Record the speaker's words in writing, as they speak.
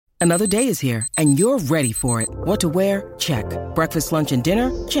Another day is here, and you're ready for it. What to wear? Check. Breakfast, lunch, and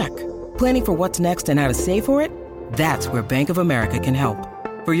dinner? Check. Planning for what's next and how to save for it? That's where Bank of America can help.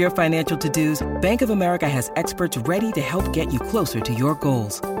 For your financial to-dos, Bank of America has experts ready to help get you closer to your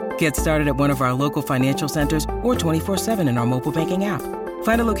goals. Get started at one of our local financial centers or 24/7 in our mobile banking app.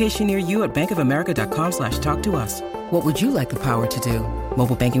 Find a location near you at bankofamerica.com/talktous. What would you like the power to do?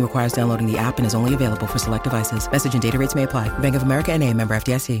 Mobile banking requires downloading the app and is only available for select devices. Message and data rates may apply. Bank of America N.A., member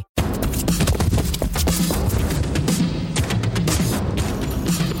FDIC.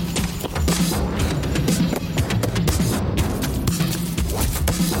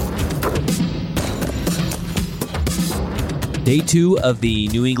 Day 2 of the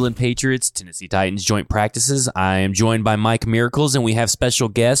New England Patriots Tennessee Titans joint practices. I am joined by Mike Miracles, and we have special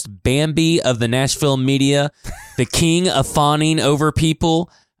guest Bambi of the Nashville media, the king of fawning over people.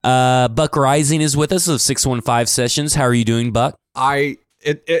 Buck Rising is with us of 615 Sessions. How are you doing, Buck?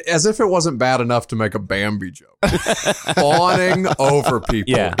 As if it wasn't bad enough to make a Bambi joke. Fawning over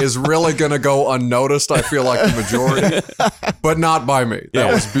people is really going to go unnoticed, I feel like the majority, but not by me.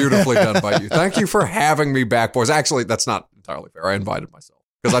 That was beautifully done by you. Thank you for having me back, boys. Actually, that's not entirely fair. I invited myself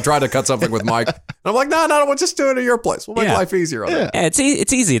because I tried to cut something with Mike. And I'm like, no, we'll just do it at your place. We'll make life easier on that. Yeah, it's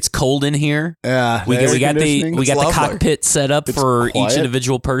easy. It's cold in here. Yeah, we got the cockpit set up for each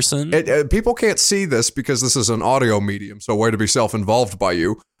individual person. People can't see this because this is an audio medium, so way to be self-involved by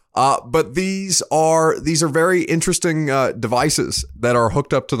you. But these are very interesting devices that are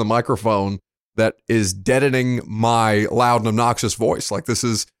hooked up to the microphone that is deadening my loud and obnoxious voice. Like this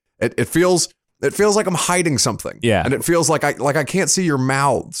is it feels like I'm hiding something. Yeah. And it feels like I can't see your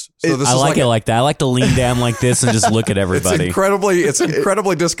mouths. So this I like it like that. I like to lean down like this and just look at everybody. It's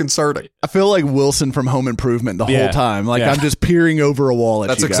incredibly disconcerting. I feel like Wilson from Home Improvement the whole time. Like I'm just peering over a wall at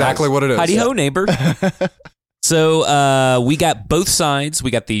That's you guys. exactly what it is. Howdy ho, neighbor. So we got both sides. We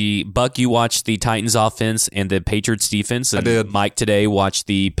got the Buck, you watched the Titans offense and the Patriots defense. And I did. Mike today watched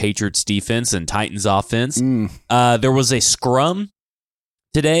the Patriots defense and Titans offense. There was a scrum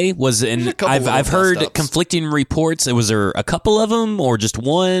today. I've heard conflicting reports. Was there a couple of them or just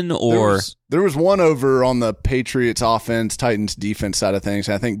one? Or there was one over on the Patriots offense, Titans defense side of things.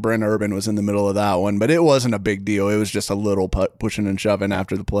 I think Brent Urban was in the middle of that one, but it wasn't a big deal. It was just a little pushing and shoving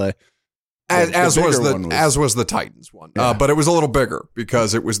after the play. As was the Titans one. Yeah. But it was a little bigger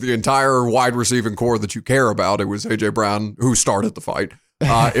because it was the entire wide receiving core that you care about. It was A.J. Brown who started the fight.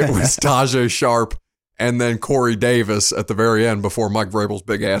 It was Tajay Sharp and then Corey Davis at the very end before Mike Vrabel's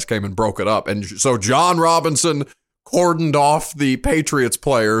big ass came and broke it up. And so John Robinson cordoned off the Patriots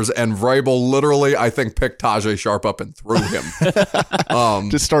players, and Vrabel literally, I think, picked Tajay Sharp up and threw him.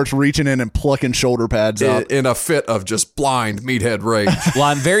 Just starts reaching in and plucking shoulder pads out. In a fit of just blind meathead rage. Well,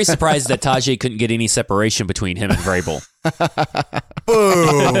 I'm very surprised that Tajay couldn't get any separation between him and Vrabel.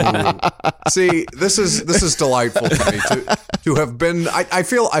 Boom. See, this is delightful to me to have been. I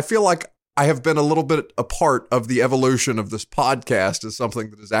feel like I have been a little bit a part of the evolution of this podcast as something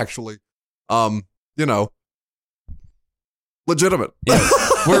that is actually, legitimate. Yeah.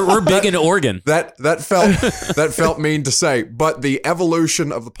 We're big in Oregon. That felt mean to say, but the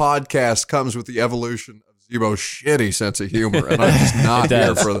evolution of the podcast comes with the evolution of Zebo's shitty sense of humor, and I'm just not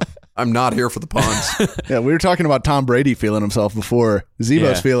here for I'm not here for the puns. Yeah, we were talking about Tom Brady feeling himself before.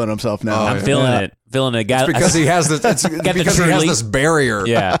 Zebo's feeling himself now. I'm feeling it. Feeling it. It's because he has this. Because he has this barrier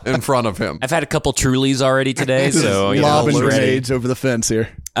in front of him. I've had a couple Trulies already today, so lobbing grenades over the fence here.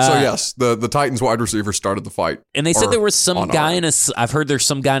 So yes, the Titans wide receiver started the fight, and they said there was some guy I've heard there's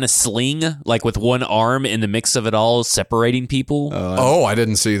some guy in a sling, like with one arm in the mix of it all, separating people. I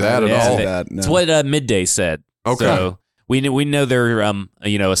didn't see that at all. That's what Midday said. Okay. So we know they're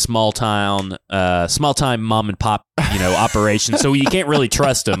a small time mom and pop operation, so you can't really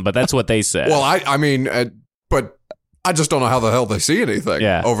trust them. But that's what they said. Well, I mean, but I just don't know how the hell they see anything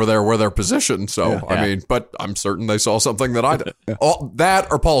over there where they're positioned. So I mean, but I'm certain they saw something that I did. That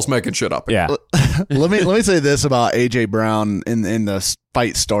or Paul's making shit up. Yeah. Let me say this about A.J. Brown in the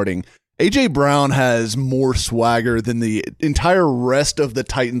fight starting. A.J. Brown has more swagger than the entire rest of the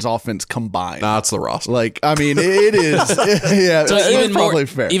Titans offense combined. That's the roster. Like, I mean, it is. Yeah, so it's probably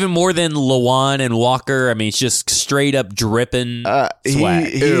fair. Even more than Lawan and Walker. I mean, it's just straight up dripping swag.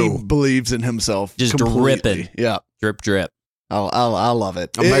 He believes in himself. Just completely. dripping. Yeah. Drip, drip. I love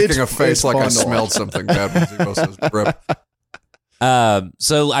it. I'm making a face like I smelled something bad when Zebo says drip.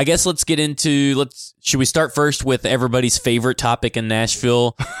 So I guess let's get into should we start first with everybody's favorite topic in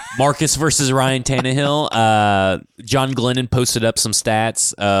Nashville, Marcus versus Ryan Tannehill. John Glennon posted up some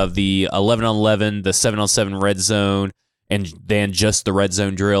stats of the 11-on-11, the 7-on-7 red zone, and then just the red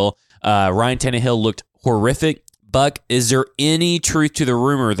zone drill. Ryan Tannehill looked horrific, Buck, is there any truth to the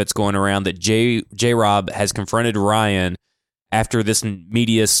rumor that's going around that J-Rob has confronted Ryan after this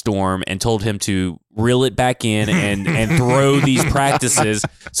media storm and told him to reel it back in and throw these practices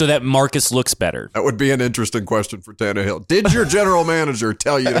so that Marcus looks better? That would be an interesting question for Tannehill. Did your general manager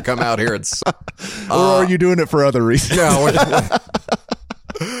tell you to come out here and or are you doing it for other reasons? Yeah.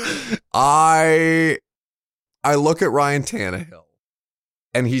 I look at Ryan Tannehill,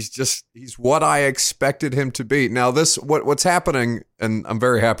 and he's what I expected him to be. Now, what's happening, and I'm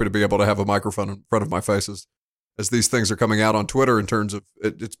very happy to be able to have a microphone in front of my face as these things are coming out on Twitter in terms of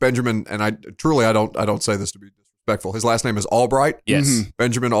it's Benjamin, and I don't say this to be disrespectful. His last name is Albright. Yes. Mm-hmm.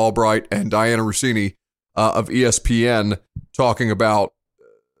 Benjamin Albright and Diana Rossini of ESPN talking about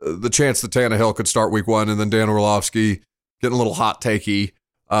the chance that Tannehill could start week 1, and then Dan Orlovsky getting a little hot takey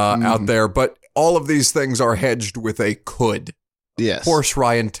out there. But all of these things are hedged with a could. Yes. Of course,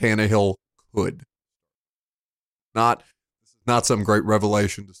 Ryan Tannehill could. This is not some great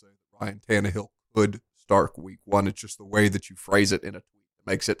revelation to say that Ryan Tannehill could start week 1. It's just the way that you phrase it in a tweet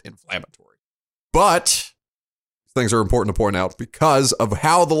that makes it inflammatory. But these things are important to point out because of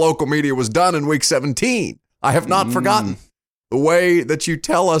how the local media was done in week 17. I have not forgotten the way that you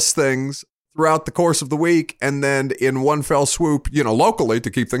tell us things throughout the course of the week, and then in one fell swoop, locally to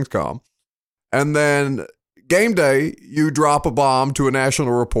keep things calm. And then game day, you drop a bomb to a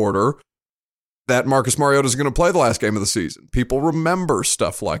national reporter that Marcus Mariota is going to play the last game of the season. People remember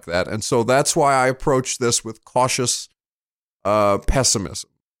stuff like that. And so that's why I approach this with cautious pessimism.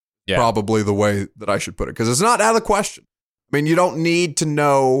 Yeah. Probably the way that I should put it, because it's not out of the question. I mean, you don't need to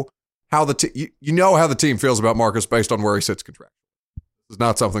know how you know how the team feels about Marcus based on where he sits contractually. This is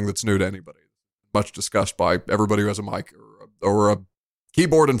not something that's new to anybody. Much discussed by everybody who has a mic or a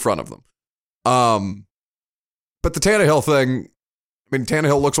keyboard in front of them. But the Tannehill thing, I mean,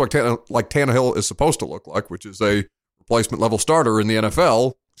 Tannehill looks like Tannehill is supposed to look like, which is a replacement level starter in the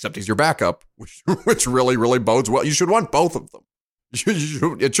NFL, except he's your backup, which really, really bodes well. You should want both of them.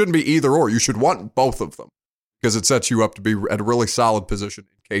 It shouldn't be either or. You should want both of them because it sets you up to be at a really solid position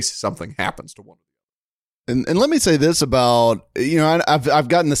in case something happens to one of them. And let me say this about, I've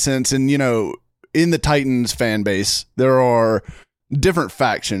gotten the sense, and, in the Titans fan base, there are different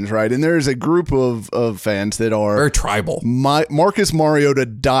factions, right? And there's a group of fans that are very tribal. Marcus Mariota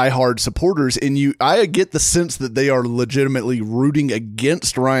diehard supporters, and I get the sense that they are legitimately rooting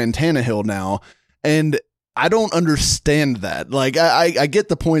against Ryan Tannehill now, and I don't understand that. Like, I get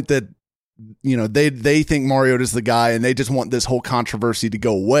the point that they think Mariota's the guy, and they just want this whole controversy to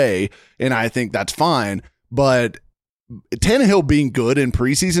go away, and I think that's fine. But Tannehill being good in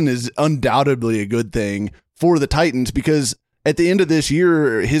preseason is undoubtedly a good thing for the Titans, because at the end of this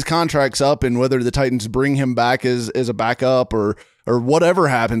year, his contract's up, and whether the Titans bring him back as a backup or whatever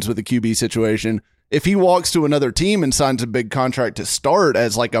happens with the QB situation, if he walks to another team and signs a big contract to start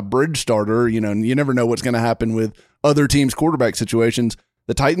as like a bridge starter, you never know what's going to happen with other teams' quarterback situations.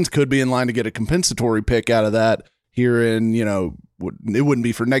 The Titans could be in line to get a compensatory pick out of that here in, it wouldn't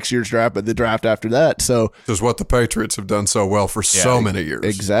be for next year's draft, but the draft after that. So this is what the Patriots have done so well for so many years.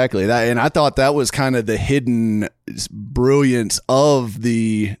 Exactly. And I thought that was kind of the hidden brilliance of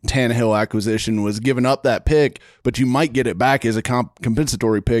the Tannehill acquisition, was giving up that pick, but you might get it back as a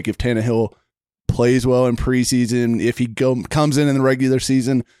compensatory pick if Tannehill plays well in preseason. If he comes in the regular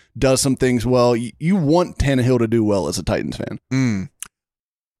season, does some things well, you want Tannehill to do well as a Titans fan.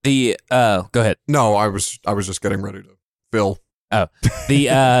 Go ahead. No, I was just getting ready to fill. Oh,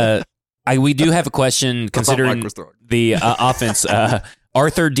 we do have a question considering the offense.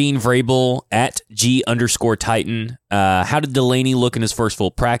 Arthur Dean Vrabel at G_Titan. How did Delaney look in his first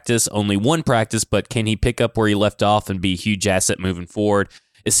full practice? Only one practice, but can he pick up where he left off and be a huge asset moving forward?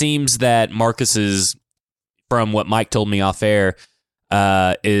 It seems that Marcus is, from what Mike told me off air,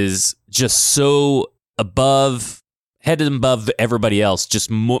 is just so headed above everybody else, just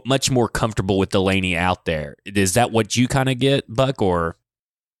much more comfortable with Delaney out there. Is that what you kind of get, Buck, or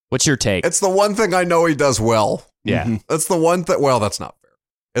what's your take? It's the one thing I know he does well. Yeah. That's the one thing. Well, that's not fair.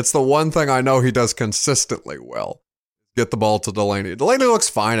 It's the one thing I know he does consistently well. Get the ball to Delaney. Delaney looks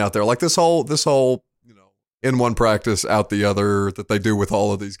fine out there. Like this whole, in one practice, out the other that they do with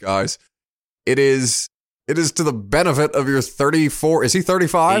all of these guys. It is to the benefit of your 34. Is he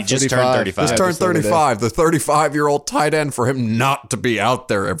 35? He just turned 35. Just turned 35. The 35-year-old tight end, for him not to be out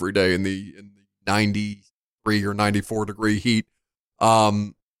there every day in the 93 or 94 degree heat.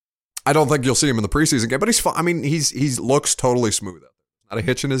 I don't think you'll see him in the preseason game, but he's fine. I mean, he looks totally smooth. Not a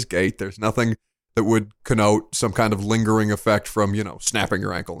hitch in his gait. There's nothing that would connote some kind of lingering effect from, snapping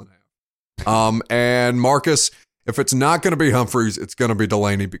your ankle in half. And Marcus, if it's not going to be Humphreys, it's going to be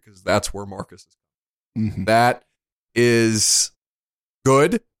Delaney, because that's where Marcus is. Mm-hmm. That is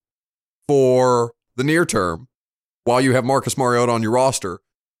good for the near term while you have Marcus Mariota on your roster.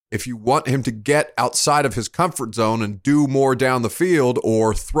 If you want him to get outside of his comfort zone and do more down the field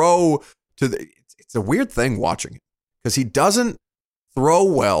or throw to the, it's a weird thing watching him because he doesn't throw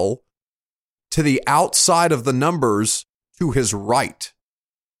well to the outside of the numbers to his right.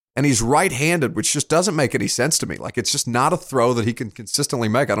 And he's right-handed, which just doesn't make any sense to me. Like, it's just not a throw that he can consistently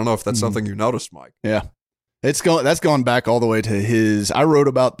make. I don't know if that's something you noticed, Mike. Yeah. That's gone back all the way to his. I wrote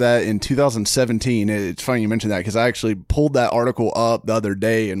about that in 2017. It's funny you mentioned that because I actually pulled that article up the other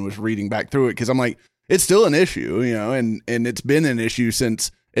day and was reading back through it because I'm like, it's still an issue, and it's been an issue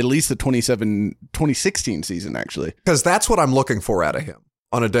since at least the 2016 season, actually. Because that's what I'm looking for out of him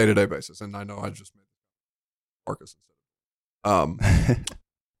on a day-to-day basis. And I know I just made Marcus.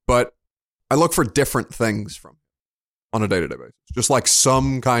 But I look for different things from him on a day-to-day basis. Just like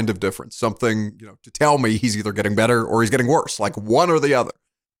some kind of difference, something, to tell me he's either getting better or he's getting worse, like one or the other.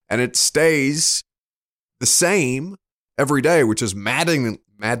 And it stays the same every day, which is maddening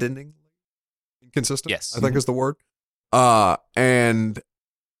inconsistent. Yes. I think is the word. And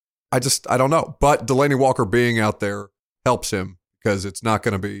I don't know. But Delaney Walker being out there helps him because it's not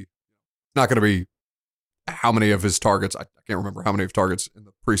going to be how many of his targets. I can't remember how many of targets in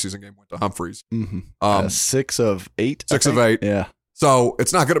the preseason game went to Humphreys. 6 of 8. 6 of 8. Yeah. So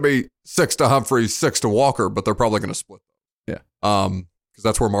it's not going to be 6 to Humphreys, 6 to Walker, but they're probably going to split. Yeah. Because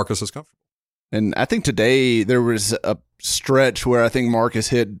that's where Marcus is comfortable. And I think today there was a stretch where I think Marcus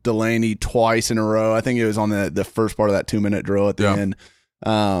hit Delaney twice in a row. I think it was on the first part of that 2-minute drill at the end.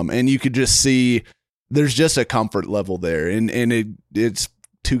 And you could just see there's just a comfort level there. And it's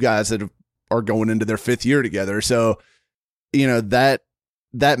two guys that are going into their 5th year together. So,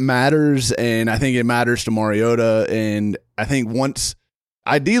 that matters. And I think it matters to Mariota. And I think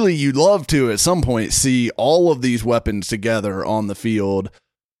ideally you'd love to at some point see all of these weapons together on the field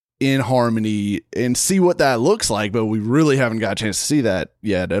in harmony and see what that looks like. But we really haven't got a chance to see that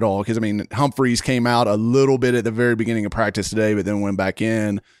yet at all. Because, Humphreys came out a little bit at the very beginning of practice today, but then went back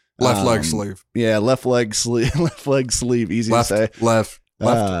in. Left leg sleeve. Yeah, left leg sleeve. Easy to say. Left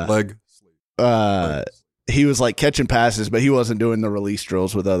leg sleeve. He was like catching passes, but he wasn't doing the release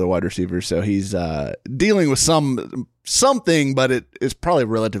drills with other wide receivers. So he's dealing with something, but it's probably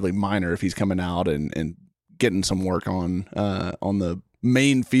relatively minor if he's coming out and getting some work on the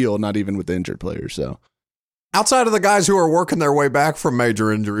main field, not even with the injured players. So outside of the guys who are working their way back from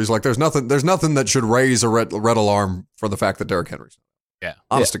major injuries, like there's nothing that should raise a red alarm for the fact that Derrick Henry's. Yeah.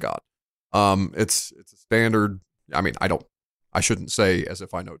 Honest to God. It's a standard. I shouldn't say as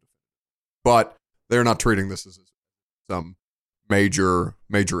if I know, but they're not treating this as some major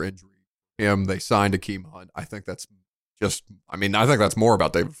injury. They signed Akeem Hunt. I think that's more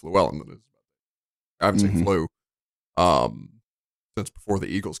about David Fluellen than it is. I haven't seen Flu since before the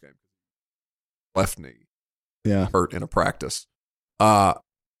Eagles game. Left knee. Yeah. Hurt in a practice.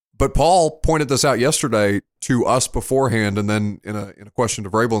 But Paul pointed this out yesterday to us beforehand, and then in a question to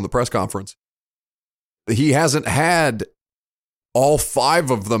Vrabel in the press conference. He hasn't had all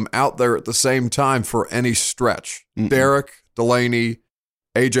 5 of them out there at the same time for any stretch. Derek, Delaney,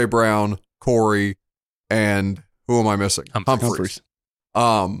 A.J. Brown, Corey, and who am I missing? Humphreys.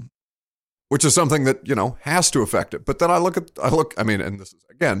 Which is something that, has to affect it. But then I look, and this is,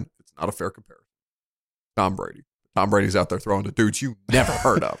 again, it's not a fair comparison. Tom Brady. Tom Brady's out there throwing to dudes you never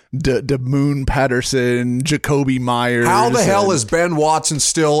heard of. Moon Patterson, Jacoby Myers. How the hell is Ben Watson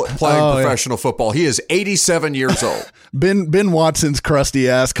still playing professional football? He is 87 years old. Ben Watson's crusty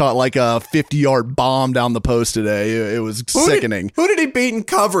ass caught like a 50-yard bomb down the post today. It was sickening. Who did he beat in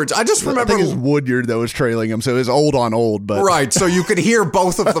coverage? I just remember. I think it was Woodyard that was trailing him, so it was old on old. But right, so you could hear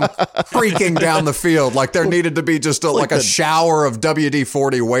both of them creaking down the field. Like there needed to be just a shower of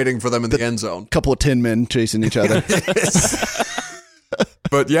WD-40 waiting for them in the end zone. Couple of tin men chasing each other.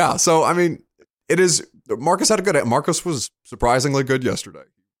 But yeah, so it is. Marcus had a good. Marcus was surprisingly good yesterday,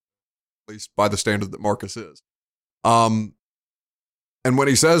 at least by the standard that Marcus is. And when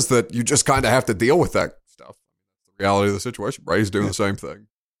he says that you just kind of have to deal with that stuff, the reality of the situation. Brady's doing the same thing.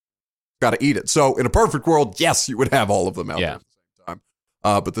 Got to eat it. So in a perfect world, yes, you would have all of them out there at the same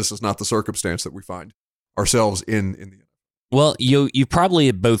time. But this is not the circumstance that we find ourselves in the. Well, you probably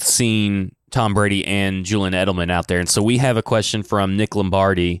have both seen Tom Brady and Julian Edelman out there. And so we have a question from Nick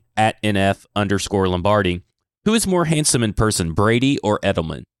Lombardi at NF_Lombardi. Who is more handsome in person, Brady or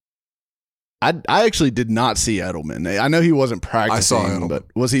Edelman? I actually did not see Edelman. I know he wasn't practicing, I saw Edelman. But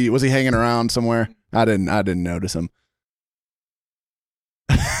was he hanging around somewhere? I didn't notice him.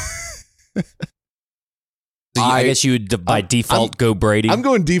 So I guess you would by default go Brady. I'm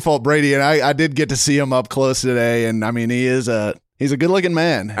going default Brady, and I did get to see him up close today, and I mean he's a good looking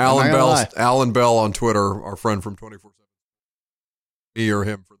man. Alan Bell on Twitter, our friend from 24/7. Me or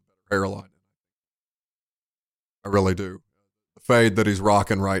him for the better hairline. I really do. The fade that he's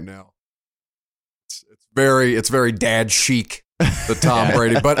rocking right now. It's very dad chic, the Tom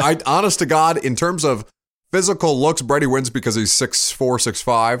Brady. But honest to God, in terms of physical looks, Brady wins because he's 6'4",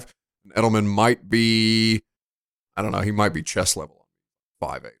 6'5". Edelman might be, I don't know, he might be chest level,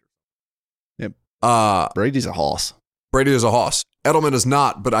 5'8". Yep. Brady's a hoss. Brady is a hoss. Edelman is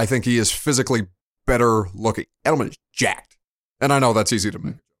not, but I think he is physically better looking. Edelman is jacked. And I know that's easy to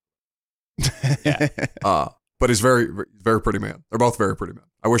make. Yeah. But he's very, very pretty man. They're both very pretty men.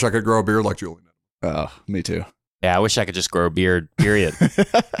 I wish I could grow a beard like Julian. Oh, me too. Yeah, I wish I could just grow a beard, period.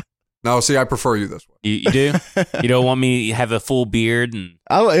 No, see, I prefer you this way. You do? You don't want me to have a full beard?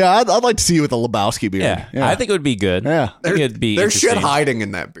 I'd like to see you with a Lebowski beard. Yeah, I think it would be good. Yeah. There's shit hiding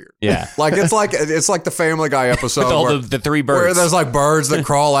in that beard. Yeah. It's like the Family Guy episode with all the three birds. Where there's like birds that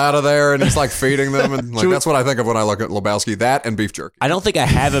crawl out of there and he's like feeding them. And like, that's what I think of when I look at Lebowski. That and beef jerky. I don't think I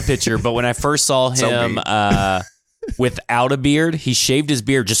have a picture, but when I first saw him without a beard, he shaved his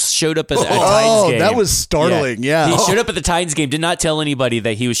beard, just showed up at a Titans game. That was startling. Yeah. He showed up at the Titans game, did not tell anybody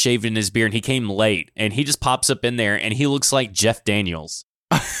that he was shaving his beard, and he came late, and he just pops up in there, and he looks like Jeff Daniels.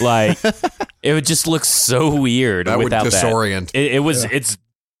 Like, it would just look so weird without that. That would disorient.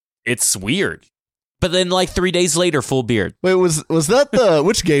 It's weird. But then, like 3 days later, full beard. Wait, was that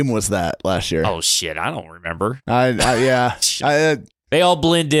which game was that last year? Oh shit, I don't remember. They all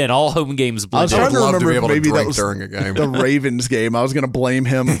blend in. All home games blend in. I was trying to remember if maybe that was during a game. The Ravens game. I was going to blame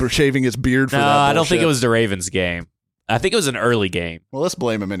him for shaving his beard for that bullshit. I don't think it was the Ravens game. I think it was an early game. Well, let's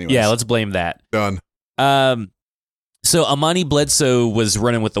blame him anyway. Yeah, let's blame that. Done. So Amani Bledsoe was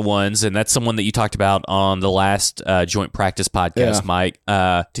running with the ones, and that's someone that you talked about on the last joint practice podcast, Mike,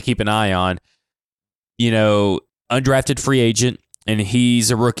 to keep an eye on. You know, undrafted free agent, and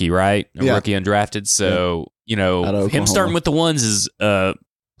he's a rookie, right? Rookie undrafted. So, you know, him starting with the ones is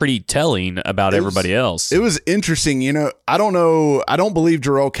pretty telling about everybody else. It was interesting. You know, I don't believe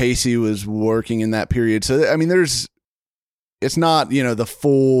Jarrell Casey was working in that period. So, I mean, it's not, you know, the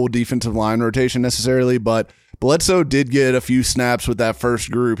full defensive line rotation necessarily, but Bledsoe did get a few snaps with that first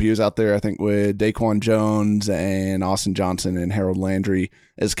group. He was out there, I think, with Daquan Jones and Austin Johnson and Harold Landry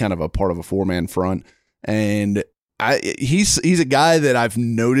as kind of a part of a four-man front. And he's a guy that I've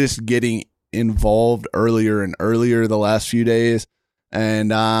noticed getting involved earlier and earlier the last few days.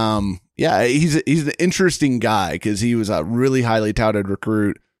 And he's an interesting guy because he was a really highly touted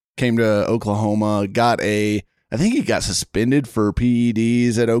recruit, came to Oklahoma, I think he got suspended for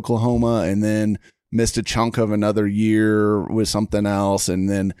PEDs at Oklahoma and then missed a chunk of another year with something else. And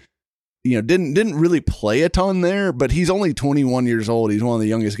then, you know, didn't really play a ton there, but he's only 21 years old. He's one of the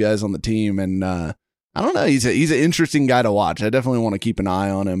youngest guys on the team. And, I don't know. He's an interesting guy to watch. I definitely want to keep an eye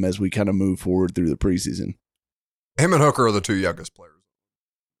on him as we kind of move forward through the preseason. Him and Hooker are the two youngest players.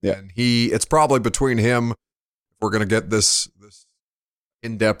 Yeah. And it's probably between him, if we're going to get this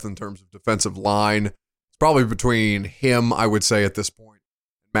in depth in terms of defensive line, it's probably between him, I would say at this point,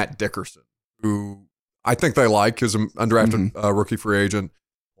 Matt Dickerson, who I think they like. He's an undrafted rookie free agent.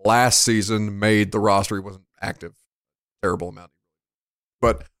 Last season made the roster. He wasn't active. Terrible amount.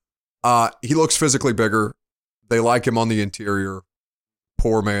 But he looks physically bigger. They like him on the interior.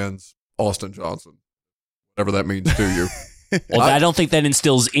 Poor man's Austin Johnson. Whatever that means to you. Well, I don't think that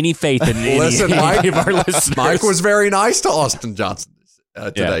instills any faith in any of our listeners. Mike was very nice to Austin Johnson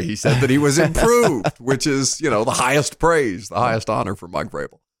today. Yeah. He said that he was improved, which is, you know, the highest praise, the highest honor for Mike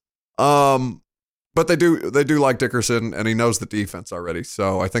Vrabel. But they do like Dickerson, and he knows the defense already,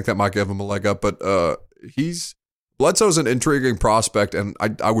 so I think that might give him a leg up. But Bledsoe's an intriguing prospect, and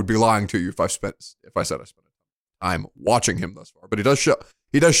I would be lying to you if I said I spent time watching him thus far. But he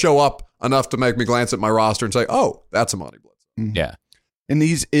does show up enough to make me glance at my roster and say, "Oh, that's Amani Bledsoe." Yeah. And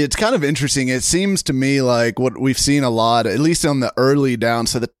it's kind of interesting. It seems to me like what we've seen a lot, at least on the early down.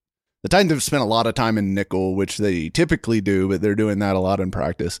 So the Titans have spent a lot of time in nickel, which they typically do, but they're doing that a lot in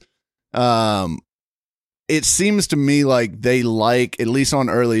practice. It seems to me like they like, at least on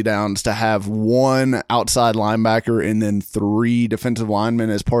early downs, to have one outside linebacker and then three defensive linemen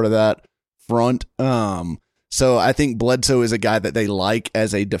as part of that front. So I think Bledsoe is a guy that they like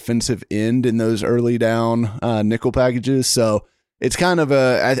as a defensive end in those early down nickel packages. So it's kind of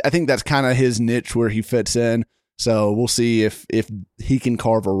I think that's kind of his niche where he fits in. So we'll see if he can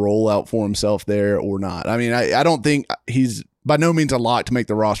carve a role out for himself there or not. I mean, I don't think he's by no means a lot to make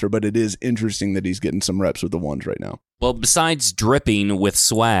the roster, but it is interesting that he's getting some reps with the ones right now. Well, besides dripping with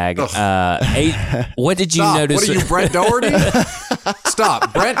swag, what did you notice? What are you, Brent Doherty?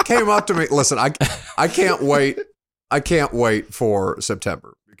 Stop. Brent came up to me. Listen, I can't wait. I can't wait for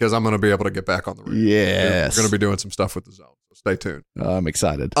September because I'm going to be able to get back on the radio. Yes. We're going to be doing some stuff with the zone. So stay tuned. I'm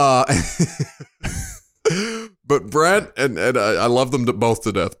excited. But Brent and I love them both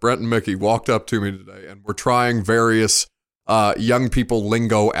to death. Brent and Mickey walked up to me today and were trying various young people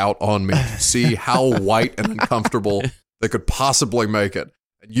lingo out on me to see how white and uncomfortable they could possibly make it.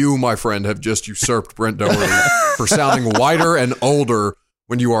 And you, my friend, have just usurped Brent Doherty for sounding whiter and older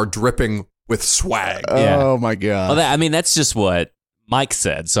when you are dripping with swag. Oh my God. Well, that's just what Mike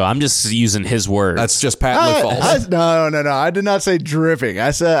said, so I'm just using his words. That's just patently false. No. I did not say dripping.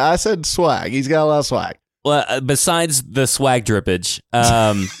 I said swag. He's got a lot of swag. Well, besides the swag drippage,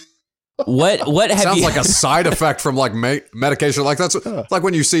 what have sounds you... like a side effect from like medication. Like that's like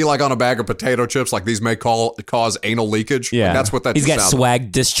when you see like on a bag of potato chips, like these may cause anal leakage. Yeah, like that's what that. He's got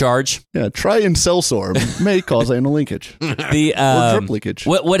swag discharge. Yeah, try Incelsor may cause anal leakage. Or drip leakage.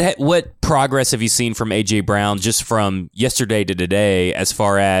 What progress have you seen from AJ Brown just from yesterday to today, as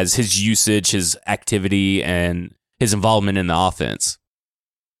far as his usage, his activity, and his involvement in the offense?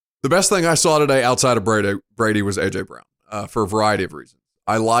 The best thing I saw today outside of Brady was AJ Brown for a variety of reasons.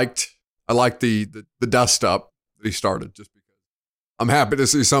 I liked the dust up that he started just because I'm happy to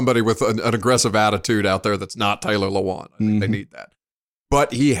see somebody with an aggressive attitude out there that's not Taylor Lewan. I think they need that.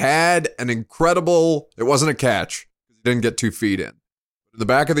 But he had an incredible, it wasn't a catch because he didn't get 2 feet in. In the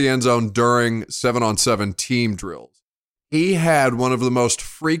back of the end zone during 7-on-7 team drills, he had one of the most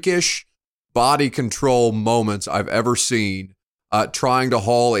freakish body control moments I've ever seen, trying to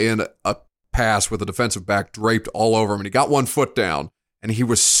haul in a pass with a defensive back draped all over him. And he got 1 foot down. And he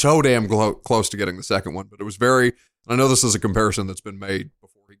was so damn close to getting the second one. But it was I know this is a comparison that's been made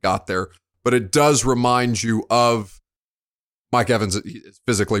before he got there, but it does remind you of Mike Evans is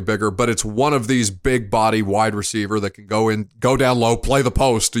physically bigger, but it's one of these big body wide receiver that can go down low, play the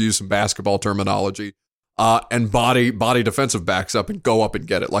post, to use some basketball terminology, and body defensive backs up and go up and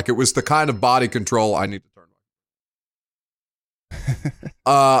get it. Like it was the kind of body control I need to turn.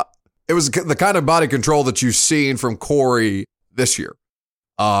 It was the kind of body control that you've seen from Corey this year.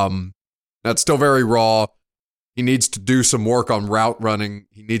 That's still very raw. He needs to do some work on route running.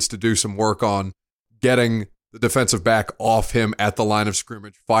 He needs to do some work on getting the defensive back off him at the line of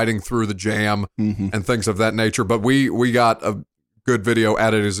scrimmage, fighting through the jam and things of that nature. But we got a good video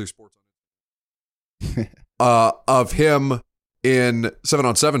at it as a sports of him in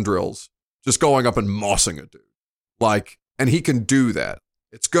 7-on-7 drills, just going up and mossing a dude. And he can do that.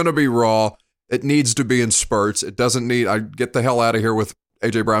 It's going to be raw. It needs to be in spurts. It doesn't need, I get the hell out of here with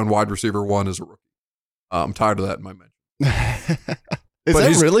AJ Brown, wide receiver 1 as a rookie. I'm tired of that in my mention. Is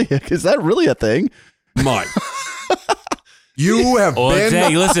that really a thing? Mike, you have been.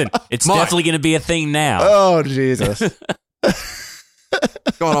 Hey, listen, it's Mike. Definitely going to be a thing now. Oh, Jesus.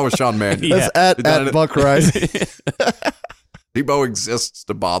 What's going on with Sean Mannion? Yeah. That's at Buck Rice. Debo exists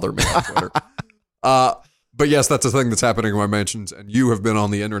to bother me on Twitter. But yes, that's a thing that's happening in my mentions, and you have been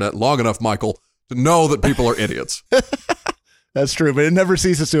on the internet long enough, Michael, to know that people are idiots. That's true, but it never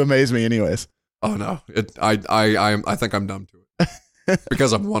ceases to amaze me anyways. Oh no. I think I'm dumb to it.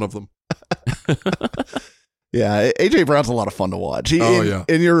 Because I'm one of them. Yeah, AJ Brown's a lot of fun to watch. Yeah.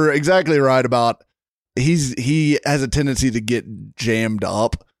 And you're exactly right about he has a tendency to get jammed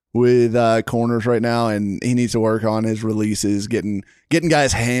up with corners right now, and he needs to work on his releases, getting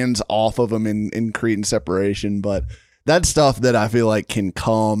guys' hands off of him and creating separation. But that's stuff that I feel like can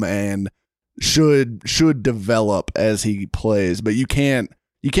come and should develop as he plays. But you can't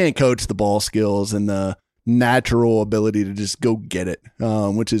coach the ball skills and the natural ability to just go get it,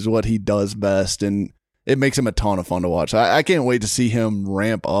 which is what he does best, and it makes him a ton of fun to watch. I can't wait to see him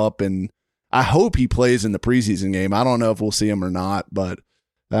ramp up, and I hope he plays in the preseason game. I don't know if we'll see him or not, but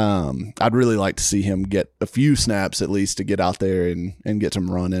I'd really like to see him get a few snaps at least to get out there and get some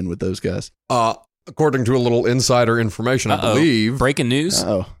run in with those guys. According to a little insider information, I believe. Breaking news?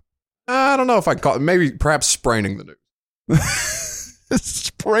 I don't know if I'd call it, perhaps spraining the news.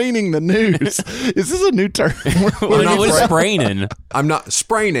 Spraining the news. Is this a new term? What is spraining? I'm not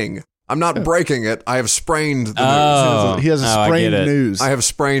spraining. I'm not breaking it. I have sprained the news. He has a sprained news. I have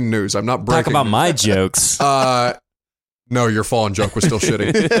sprained news. I'm not breaking Talk about my jokes. No, your fallen joke was still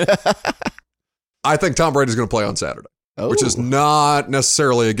shitty. I think Tom Brady's going to play on Saturday, which is not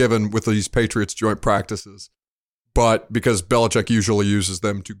necessarily a given with these Patriots joint practices, but because Belichick usually uses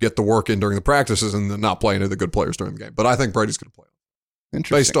them to get the work in during the practices and then not play any of the good players during the game. But I think Brady's going to play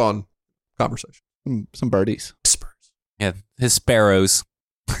Interesting. based on conversation. Some birdies. Spurs. Yeah, his sparrows.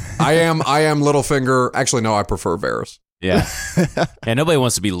 I am Littlefinger. Actually, no, I prefer Varys. Yeah. Yeah, nobody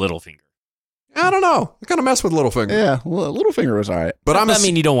wants to be Littlefinger. I don't know. I kind of mess with Littlefinger. Yeah, well, Littlefinger was all right. But I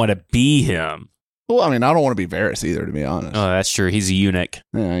mean, you don't want to be him. Well, I mean, I don't want to be Varys either, to be honest. Oh, that's true. He's a eunuch.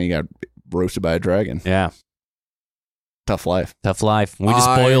 Yeah, you got roasted by a dragon. Yeah. Tough life. Tough life. We just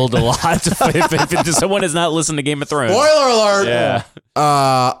spoiled a lot. if someone has not listened to Game of Thrones. Spoiler alert! Yeah.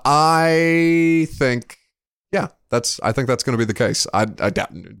 I think, I think that's going to be the case. I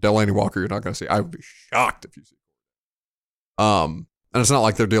doubt Delaney Walker, you're not going to see. I would be shocked if you see. And it's not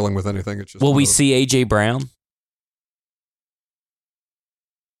like they're dealing with anything. It's just will we see AJ Brown?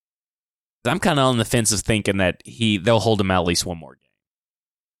 I'm kind of on the fence of thinking that they'll hold him out at least one more game.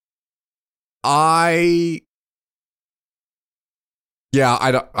 I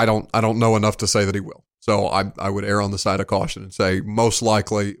don't know enough to say that he will. So I would err on the side of caution and say most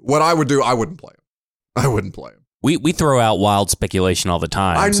likely what I would do, I wouldn't play him. We throw out wild speculation all the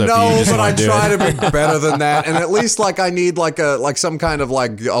time. I so know, if you just but I try it. to be better than that. And at least I need some kind of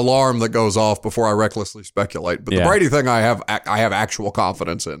alarm that goes off before I recklessly speculate. But the Brady thing I have actual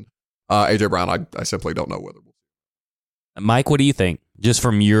confidence in. AJ Brown, I simply don't know whether. Mike, what do you think? Just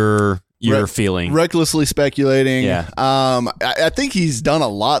from your feeling. Recklessly speculating. Yeah. I think he's done a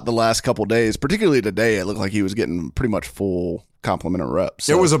lot the last couple days, particularly today. It looked like he was getting pretty much full complement of reps.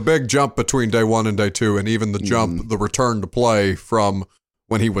 So. It was a big jump between day 1 and day 2, and even the jump, the return to play from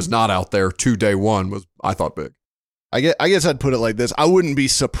when he was not out there to day 1 was, I thought, big. I guess I'd put it like this. I wouldn't be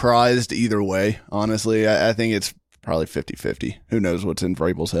surprised either way, honestly. I think it's probably 50-50. Who knows what's in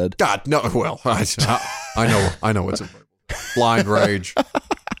Vrabel's head? God, no. Well, I know what's in Vrabel's. Blind rage.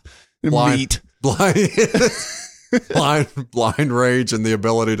 Meat. Blind rage and the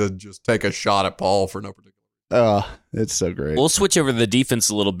ability to just take a shot at Paul for no particular reason. Oh, it's so great. We'll switch over to the defense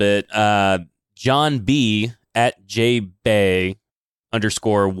a little bit. John B at JBay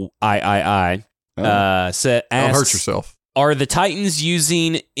 _III said, Don't hurt yourself. Are the Titans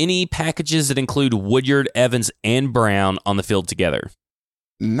using any packages that include Woodyard, Evans, and Brown on the field together?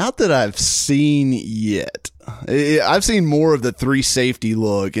 Not that I've seen yet. I've seen more of the 3 safety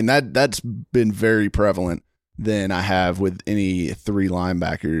look, and that's been very prevalent than I have with any 3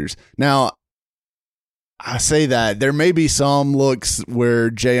 linebackers. Now, I say that there may be some looks where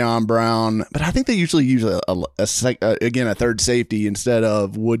Jayon Brown, but I think they usually use a 3rd safety instead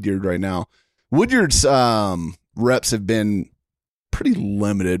of Woodyard right now. Woodyard's reps have been pretty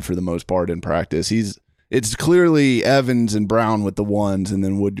limited for the most part in practice. It's clearly Evans and Brown with the 1s, and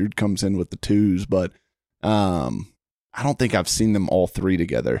then Woodyard comes in with the 2s, but I don't think I've seen them all 3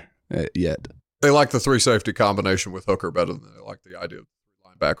 together yet. They like the 3 safety combination with Hooker better than they like the idea of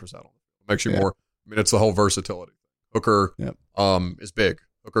 3 linebackers out on it. Makes you more. I mean, it's the whole versatility. Hooker is big.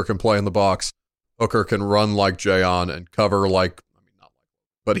 Hooker can play in the box. Hooker can run like Jayon and cover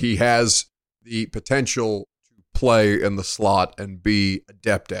but he has the potential to play in the slot and be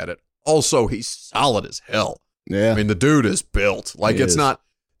adept at it. Also, he's solid as hell. Yeah. I mean, the dude is built. It's not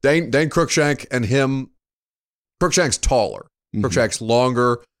Dane Cruikshank and him. Cruikshank's taller. Mm-hmm. Cruikshank's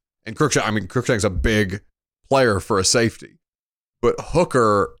longer. And Cruikshank's a big player for a safety. But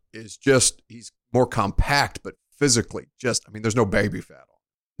Hooker is he's more compact, but physically there's no baby fat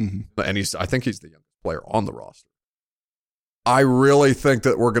on him. Mm-hmm. And I think he's the youngest player on the roster. I really think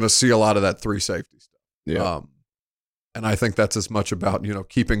that we're going to see a lot of that 3 safety stuff. Yeah. And I think that's as much about,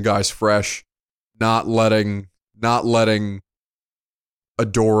 keeping guys fresh, not letting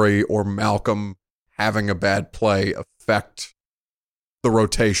Adoree or Malcolm having a bad play affect the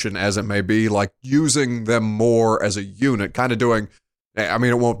rotation as it may be, using them more as a unit, kind of doing,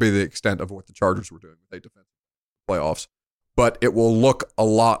 it won't be the extent of what the Chargers were doing with 8 defensive playoffs, but it will look a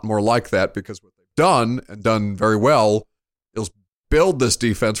lot more like that because what they've done and done very well is build this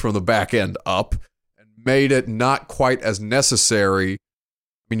defense from the back end up and made it not quite as necessary.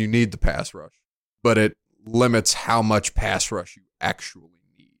 You need the pass rush, but it limits how much pass rush you actually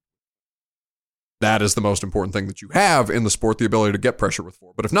need. That is the most important thing that you have in the sport, the ability to get pressure with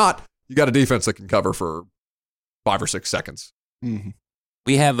 4. But if not, you got a defense that can cover for 5 or 6 seconds. Mm-hmm.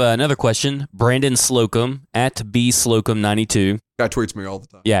 We have another question. Brandon Slocum at bslocum92. Guy tweets me all the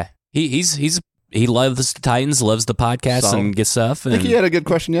time. Yeah, he loves the Titans, loves the podcast and good stuff. I think he had a good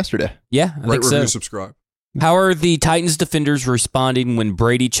question yesterday. Yeah, I think review, so. subscribe. How are the Titans defenders responding when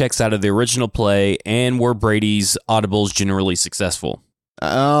Brady checks out of the original play, and were Brady's audibles generally successful?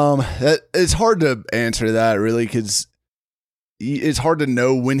 It's hard to answer that really because it's hard to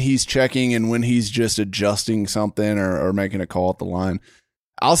know when he's checking and when he's just adjusting something or making a call at the line.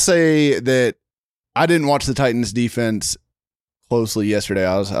 I'll say that I didn't watch the Titans defense closely yesterday.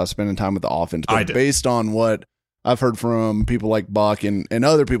 I was spending time with the offense, but based on what I've heard from people like Buck and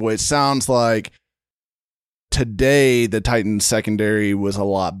other people, it sounds like today the Titans secondary was a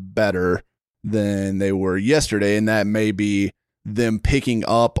lot better than they were yesterday, and that may be them picking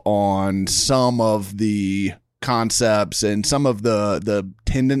up on some of the concepts and some of the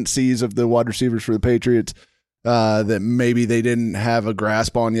tendencies of the wide receivers for the Patriots that maybe they didn't have a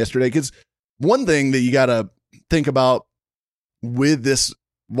grasp on yesterday. Because one thing that you got to think about with this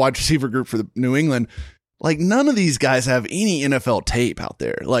wide receiver group for the New England, like none of these guys have any NFL tape out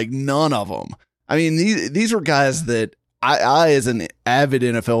there. Like none of them. I mean, these are guys that I as an avid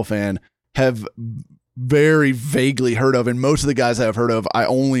NFL fan have very vaguely heard of, and most of the guys I've heard of I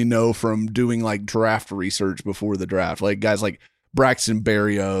only know from doing like draft research before the draft, like guys like Braxton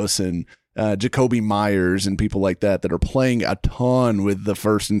Berrios and Jacoby Myers and people like that are playing a ton with the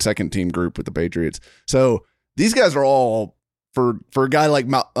first and second team group with the Patriots. So these guys are all for a guy like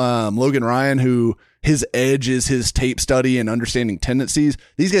Logan Ryan, who his edge is his tape study and understanding tendencies.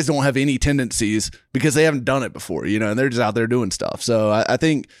 These guys don't have any tendencies because they haven't done it before, and they're just out there doing stuff. So I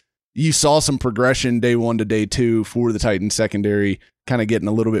think you saw some progression day 1 to day 2 for the Titans secondary, kind of getting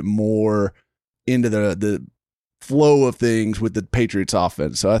a little bit more into the flow of things with the Patriots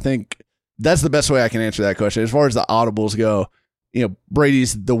offense. So I think that's the best way I can answer that question. As far as the audibles go,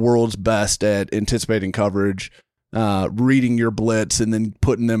 Brady's the world's best at anticipating coverage, reading your blitz, and then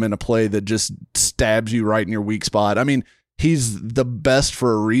putting them in a play that just stabs you right in your weak spot. I mean, he's the best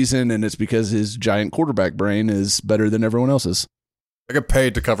for a reason, and it's because his giant quarterback brain is better than everyone else's. I get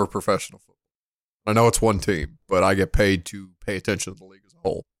paid to cover professional football. I know it's one team, but I get paid to pay attention to the league as a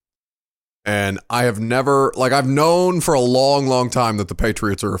whole. And I have never, I've known for a long, long time that the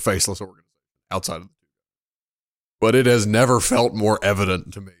Patriots are a faceless organization outside of the two. But it has never felt more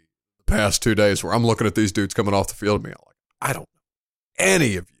evident to me the past 2 days where I'm looking at these dudes coming off the field and me, I'm like, I don't know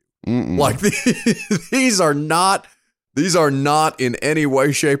any of you. Mm-mm. Like these are not in any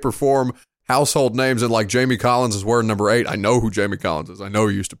way, shape, or form household names. And like Jamie Collins is wearing number 8. I know who Jamie Collins is. I know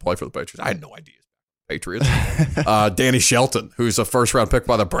he used to play for the Patriots. I had no idea. Patriots. Danny Shelton, who's a first-round pick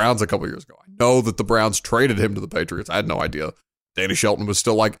by the Browns a couple years ago. I know that the Browns traded him to the Patriots. I had no idea. Danny Shelton was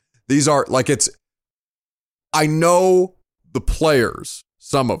still these are I know the players,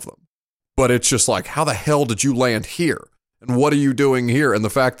 some of them, but it's just how the hell did you land here? And what are you doing here? And the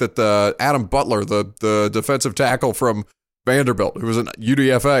fact that Adam Butler, the defensive tackle from Vanderbilt, who was an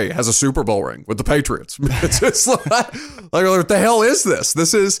UDFA, has a Super Bowl ring with the Patriots. It's just what the hell is this?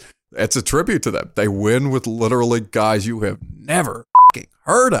 It's a tribute to them. They win with literally guys you have never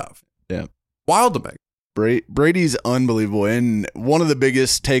heard of. Yeah. Wild to me. Brady's unbelievable. And one of the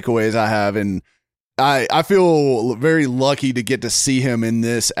biggest takeaways I have, and I feel very lucky to get to see him in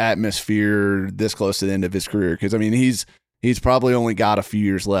this atmosphere this close to the end of his career. Because, I mean, he's probably only got a few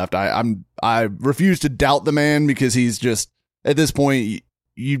years left. I refuse to doubt the man because he's just, at this point,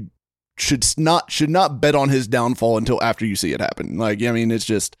 you should not bet on his downfall until after you see it happen. It's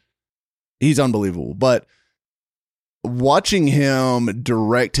just, he's unbelievable. But watching him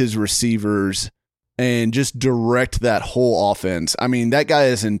direct his receivers and just direct that whole offense, I mean, that guy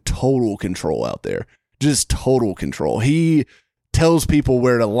is in total control out there. Just total control. He tells people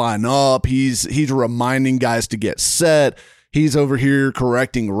where to line up. He's reminding guys to get set. He's over here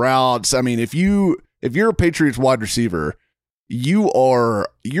correcting routes. I mean, if you're a Patriots wide receiver, your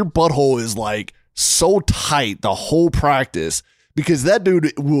butthole is so tight the whole practice, because that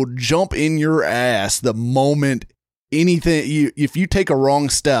dude will jump in your ass the moment if you take a wrong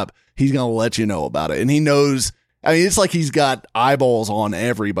step, he's going to let you know about it. And he knows, I mean, it's like he's got eyeballs on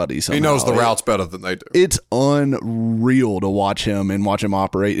everybody somehow. He knows the routes better than they do. It's unreal to watch him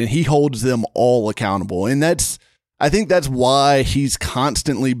operate, and he holds them all accountable. And I think that's why he's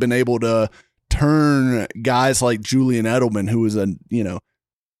constantly been able to turn guys like Julian Edelman, who was a,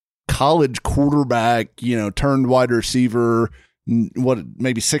 college quarterback, turned wide receiver,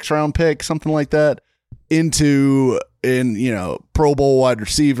 maybe 6th-round pick, something like that, into Pro Bowl wide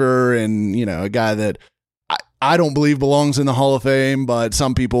receiver, and a guy that I don't believe belongs in the Hall of Fame, but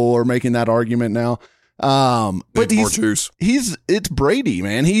some people are making that argument now. But it's Brady,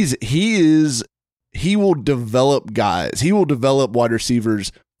 man. He will develop guys. He will develop wide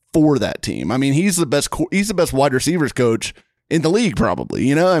receivers for that team. I mean, he's the best wide receivers coach in the league,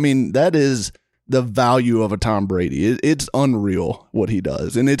 probably. I mean, that is the value of a Tom Brady. It's unreal what he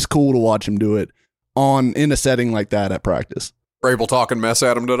does, and it's cool to watch him do it in a setting like that at practice. Vrabel talking mess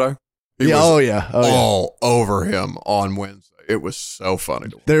at him today. He was all over him on Wednesday. It was so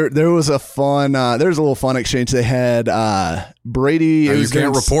funny. There was a fun. There's a little fun exchange they had. Brady. Now, you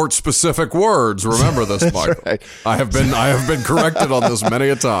can't report specific words. Remember this, Michael. Right. I have been corrected on this many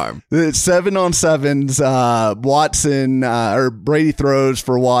a time. 7-on-7s. Watson or Brady throws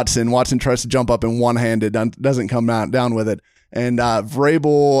for Watson. Watson tries to jump up and one-handed, doesn't come down with it. And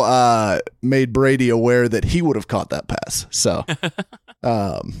Vrabel made Brady aware that he would have caught that pass. So.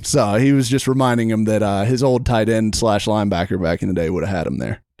 So he was just reminding him that his old tight end / linebacker back in the day would have had him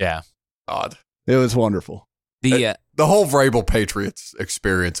there. Yeah. Odd. It was wonderful. The whole Vrabel Patriots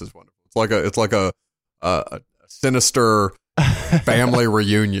experience is wonderful. It's like a sinister family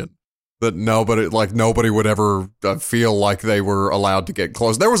reunion that nobody would ever feel like they were allowed to get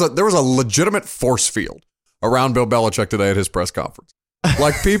close. There was a legitimate force field around Bill Belichick today at his press conference.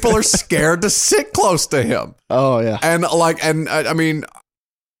 Like, people are scared to sit close to him. Oh, yeah. And I mean,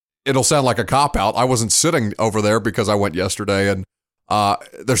 it'll sound like a cop-out. I wasn't sitting over there because I went yesterday, and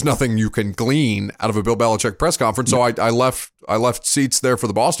there's nothing you can glean out of a Bill Belichick press conference, so I left seats there for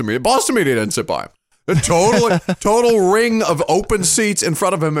the Boston media. Boston media didn't sit by him. A total ring of open seats in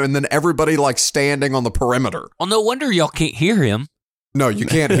front of him, and then everybody, like, standing on the perimeter. Well, no wonder y'all can't hear him. No, you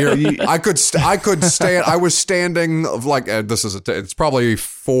can't hear. I could stand. I was standing like it's probably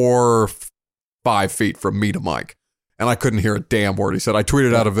 4-5 feet from me to Mike, and I couldn't hear a damn word he said. I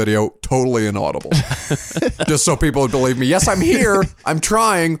tweeted out a video, totally inaudible, just so people would believe me. Yes, I'm here. I'm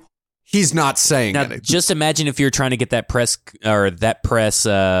trying. He's not saying anything. Just imagine if you're trying to get that press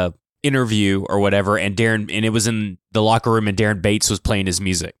interview or whatever, and it was in the locker room, and Darren Bates was playing his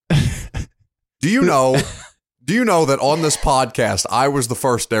music. Do you know that on this podcast, I was the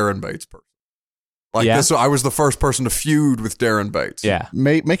first Darren Bates person? I was the first person to feud with Darren Bates. Yeah.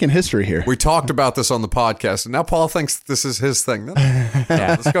 Making history here. We talked about this on the podcast, and now Paul thinks this is his thing. No.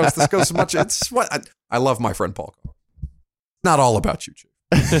 Yeah, this goes so much. It's what I love my friend Paul. Not all about you, Chief.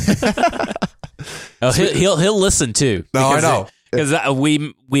 He'll listen too. No, I know. Because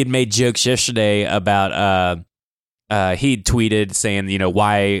we had made jokes yesterday about he'd tweeted saying,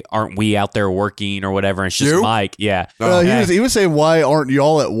 why aren't we out there working or whatever? And it's just Mike. Yeah. He was saying, why aren't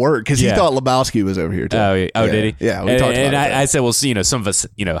y'all at work? Because he thought Lebowski was over here too. Oh, did he? Yeah. We talked about it. I said, well, some of us,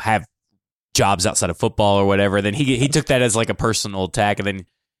 have jobs outside of football or whatever. Then he took that as like a personal attack. And then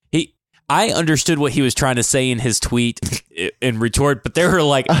I understood what he was trying to say in his tweet in retort, but there were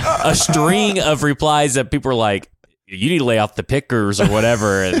like a string of replies that people were like, you need to lay off the pickers or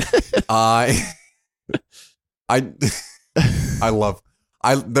whatever. And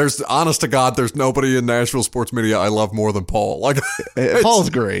there's honest to God, there's nobody in Nashville sports media I love more than Paul. Like, Paul's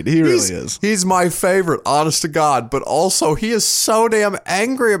great. He really is. He's my favorite, honest to God, but also he is so damn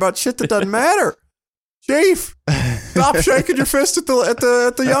angry about shit that doesn't matter. Chief, stop shaking your fist at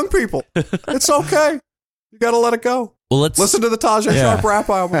the young people. It's okay. You got to let it go. Well, let's listen to the Tajay Sharp rap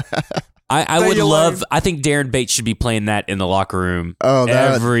album. I would love. I think Darren Bates should be playing that in the locker room.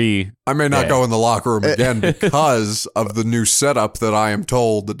 I may not go in the locker room again because of the new setup that I am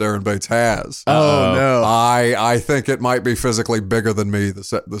told that Darren Bates has. Oh no! I think it might be physically bigger than me.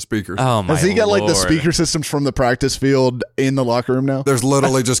 The speakers. Oh my! Has he got like the speaker systems from the practice field in the locker room now? There's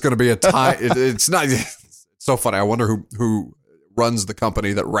literally just going to be a tie. It's not. It's so funny. I wonder who runs the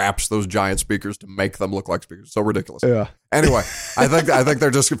company that wraps those giant speakers to make them look like speakers. So ridiculous. Yeah. Anyway, I think they're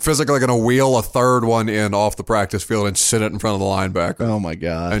just physically going to wheel a third one in off the practice field and sit it in front of the linebacker. Oh my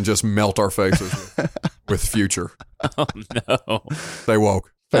God. And just melt our faces with future. Oh no. They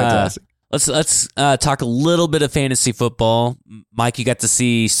woke. Fantastic. Let's talk a little bit of fantasy football. Mike, you got to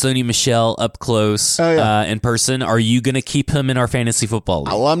see Sony Michel up close in person. Are you going to keep him in our fantasy football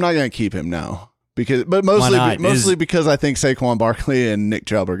league? Well, I'm not going to keep him now. But mostly because I think Saquon Barkley and Nick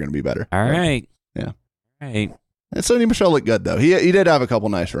Chubb are going to be better. All right. Yeah. All right. And Sony Michel looked good though. He did have a couple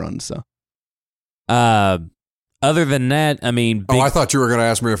nice runs. So. Other than that, I mean, I thought you were going to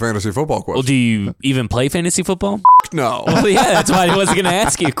ask me a fantasy football question. Well, do you even play fantasy football? No. Well, yeah, that's why I wasn't going to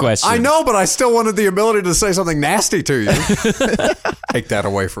ask you a question. I know, but I still wanted the ability to say something nasty to you. Take that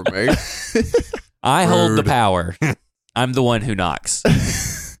away from me. I hold the power. I'm the one who knocks.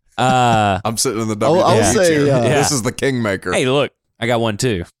 I'm sitting in the WD I'll say, chair. This is the kingmaker. Hey, look, I got one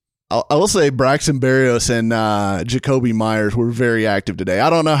too. I will say Braxton Berrios and Jacoby Myers were very active today. I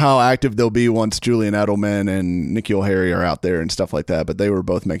don't know how active they'll be once Julian Edelman and N'Keal Harry are out there and stuff like that, but they were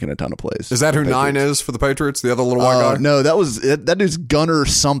both making a ton of plays. Is that who 9 is for the Patriots? The other little white guy? No, that dude's Gunner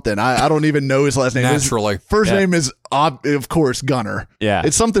something. I don't even know his last name. Naturally. His first name is, of course, Gunner. Yeah.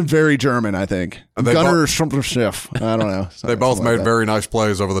 It's something very German, I think. Gunner something Schiff. I don't know. They both made very nice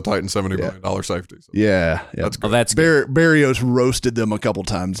plays over the Titans' $70 million safety. So. Yeah. That's good. Well, that's good. Berrios roasted them a couple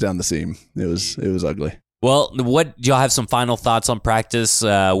times down the seam. It was ugly. Well, what do y'all have some final thoughts on practice? We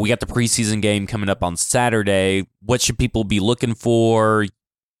got the preseason game coming up on Saturday. What should people be looking for?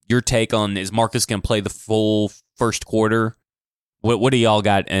 Your take on, is Marcus going to play the full first quarter? What do y'all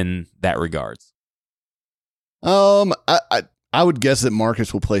got in that regards? I would guess that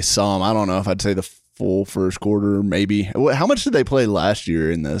Marcus will play some. I don't know if I'd say the full first quarter, maybe. How much did they play last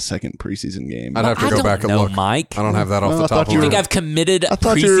year in the second preseason game? I'd have to go back and look. Mike. I don't have that off the top of my head. You think I've committed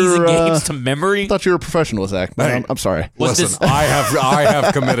preseason games to memory? I thought you were a professional, Zach. Hey, I'm sorry. Listen, I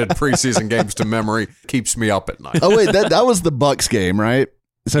have committed preseason games to memory. Keeps me up at night. Oh, wait, that was the Bucks game, right?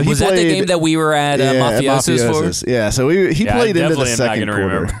 So was that the game that we were at Mafiosos for? Yeah, so he played into the second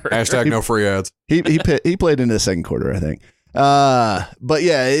quarter. Hashtag no free ads. He played into the second quarter, I think. But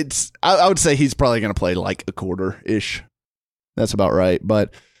yeah, I would say he's probably going to play like a quarter ish. That's about right.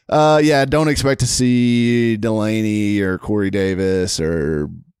 But yeah, don't expect to see Delaney or Corey Davis or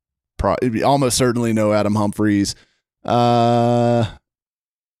almost certainly no Adam Humphries. No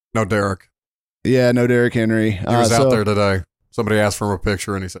Derek. Yeah, no Derrick Henry. He was out there today. Somebody asked for him a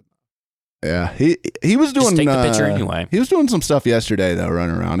picture, and he said, "Yeah, he was doing. Just take the picture anyway. He was doing some stuff yesterday though,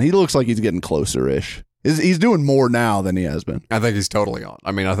 running around. He looks like he's getting closer-ish. He's doing more now than he has been. I think he's totally on.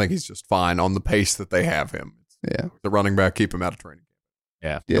 I mean, I think he's just fine on the pace that they have him. Yeah, the running back, keep him out of training.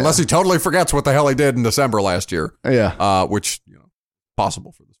 Yeah, unless he totally forgets what the hell he did in December last year. Yeah, which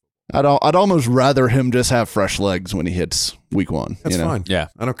possible for this. I'd almost rather him just have fresh legs when he hits week one. That's fine. Yeah,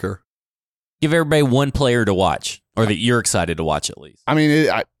 I don't care. Give everybody one player to watch, or that you're excited to watch at least. I mean,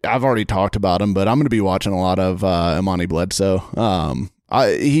 I've already talked about him, but I'm going to be watching a lot of Imani Bledsoe.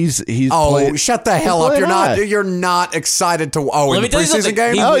 He's shut the hell up! You're not excited to. Oh, in the preseason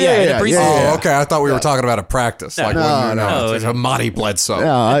game? Yeah. Okay. I thought we were talking about a practice. No. It's Imani Bledsoe.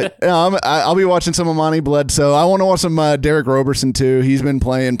 I'll be watching some Imani Bledsoe. I want to watch some Derek Roberson too. He's been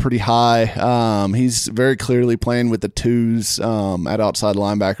playing pretty high. He's very clearly playing with the twos at outside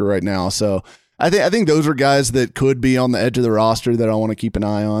linebacker right now. So I think those are guys that could be on the edge of the roster that I want to keep an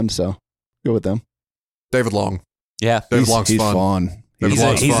eye on. So go with them. David Long. Yeah, David Long's fun. He's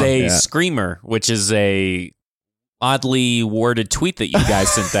a screamer, which is a oddly worded tweet that you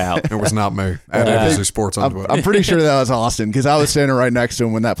guys sent out. It was not me. At Sports on Twitter. I'm pretty sure that was Austin because I was standing right next to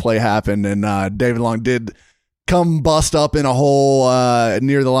him when that play happened, and David Long did come bust up in a hole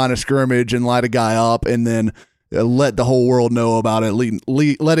near the line of scrimmage and light a guy up, and then let the whole world know about it,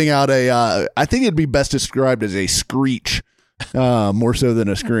 letting out a I think it'd be best described as a screech. More so than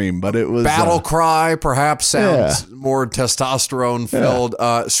a scream, but it was battle cry. Perhaps sounds more testosterone filled.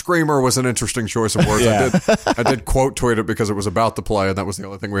 Screamer was an interesting choice of words. I did quote tweet it because it was about the play, and that was the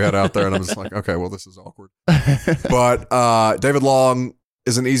only thing we had out there. And I was like, okay, well, this is awkward. But David Long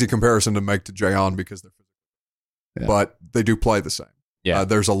is an easy comparison to make to Jayon because they're, but they do play the same. Yeah,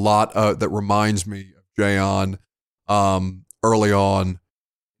 there's a lot that reminds me of Jayon early on.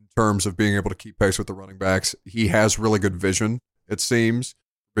 Terms of being able to keep pace with the running backs. He has really good vision, it seems,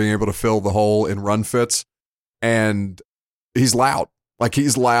 being able to fill the hole in run fits. And he's loud.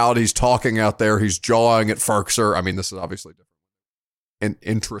 He's loud. He's talking out there. He's jawing at Ferkser. I mean, this is obviously different in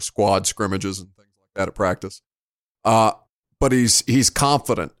intra-squad scrimmages and things like that at practice. But he's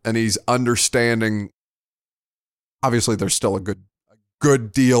confident and he's understanding. Obviously, there's still a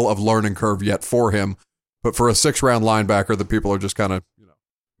good deal of learning curve yet for him. But for a 6-round linebacker that people are just kind of,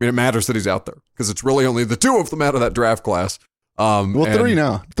 it matters that he's out there because it's really only the 2 of them out of that draft class. 3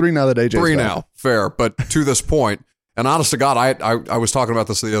 now. 3 now that AJ's 3 back. now. Fair. But to this point, and honest to God, I was talking about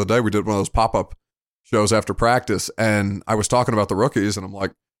this the other day. We did one of those pop-up shows after practice, and I was talking about the rookies, and I'm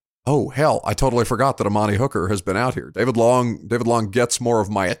like, oh, hell, I totally forgot that Amani Hooker has been out here. David Long gets more of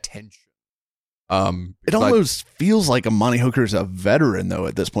my attention. It almost feels like Amani Hooker's a veteran, though,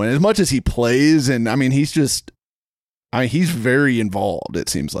 at this point. As much as he plays, and I mean, he's very involved, it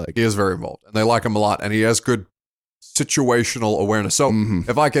seems like. He is very involved, and they like him a lot, and he has good situational awareness. So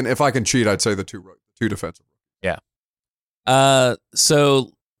if I can cheat, I'd say the two defensive. Yeah.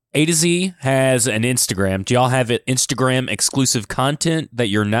 So A to Z has an Instagram. Do y'all have Instagram exclusive content that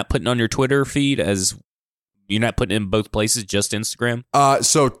you're not putting on your Twitter feed, as you're not putting in both places, just Instagram?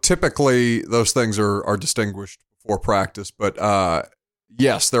 So typically those things are distinguished before practice, but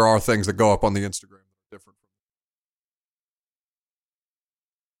yes, there are things that go up on the Instagram that are different.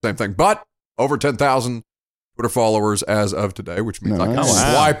 Same thing, but over 10,000 Twitter followers as of today, which means I can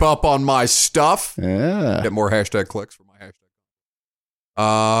swipe up on my stuff, get more hashtag clicks for my hashtag.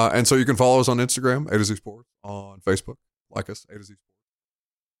 And so you can follow us on Instagram, A to Z Sports, on Facebook, like us, A to Z Sports,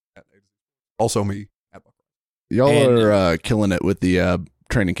 at A to Z. Also me, at Buckeye. Y'all are killing it with the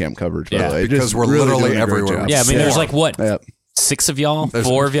training camp coverage, by the way. Because we're really literally everywhere. Yeah, I mean, there's like, what, 6 of y'all? There's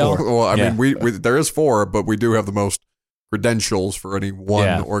 4 of y'all? Well, I mean, we there is 4, but we do have the most credentials for any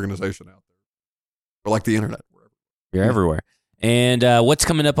one organization out there. We're like the internet. You're everywhere. And what's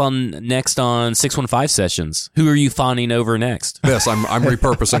coming up next on 615 Sessions? Who are you fawning over next? This, I'm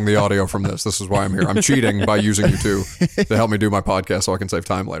repurposing the audio from this. This is why I'm here. I'm cheating by using you two to help me do my podcast so I can save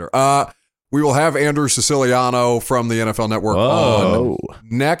time later. We will have Andrew Siciliano from the NFL Network on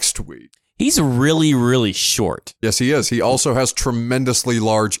next week. He's really, really short. Yes, he is. He also has tremendously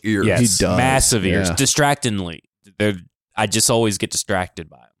large ears. Yes, he does. Massive ears. Yeah. Distractingly. I just always get distracted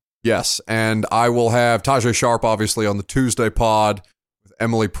by him. Yes, and I will have Tajay Sharp, obviously, on the Tuesday pod with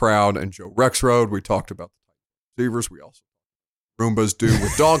Emily Proud and Joe Rexroad. We talked about the receivers. We also Roombas do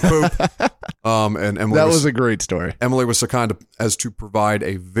with dog poop. And Emily was a great story. Emily was so kind as to provide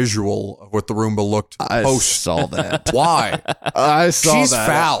a visual of what the Roomba looked I post. saw that. Why? I saw She's that.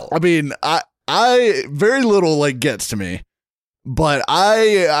 foul. I mean, I very little gets to me, but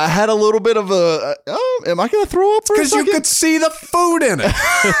I had a little bit of a. Oh, am I going to throw up? Because you could see the food in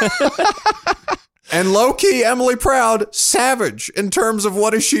it. And low key, Emily Proud, savage in terms of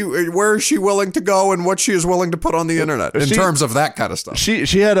where is she willing to go and what she is willing to put on the internet in terms of that kind of stuff.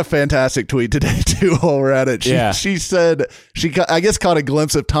 She had a fantastic tweet today too. While we're at it, she said I guess caught a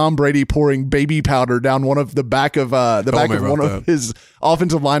glimpse of Tom Brady pouring baby powder down one of the back of one of his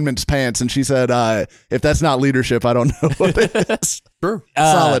offensive lineman's pants, and she said, "If that's not leadership, I don't know what it is." True,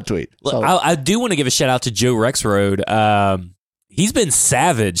 solid tweet. Solid. I do want to give a shout out to Joe Rexroad. He's been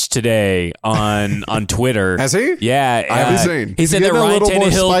savage today on Twitter. Has he? Yeah, I haven't seen. He said that Ryan a little more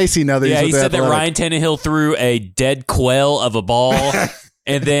Tannehill. Spicy now that he's he said that Ryan Tannehill threw a dead quail of a ball,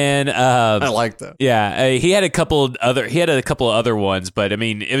 and then I like that. Yeah, he had a couple of other ones, but I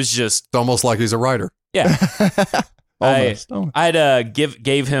mean, it was just It's almost like he's a writer. Yeah. Almost. I'd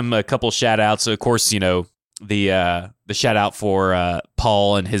gave him a couple shout outs. Of course, the shout out for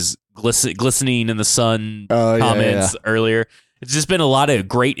Paul and his glistening in the sun comments earlier. It's just been a lot of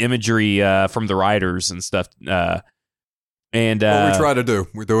great imagery from the writers and stuff. And what we try to do,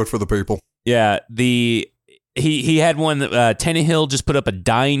 we do it for the people. Yeah, he had one that Tannehill just put up a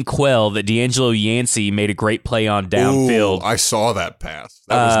dying quail that D'Angelo Yancey made a great play on downfield. Ooh, I saw that pass.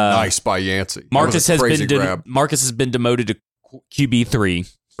 That was nice by Yancey. Marcus has been demoted to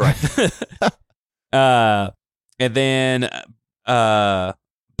QB3. Right. And then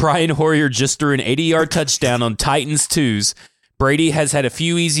Brian Hoyer just threw an 80-yard touchdown on Titans 2s. Brady has had a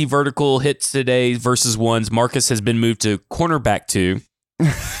few easy vertical hits today versus ones. Marcus has been moved to cornerback 2.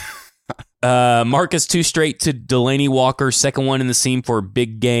 Marcus 2 straight to Delaney Walker, second one in the seam for a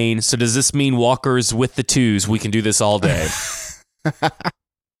big gain. So does this mean Walker's with the 2s? We can do this all day.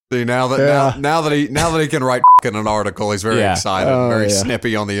 See, now that he can write in an article, he's very excited,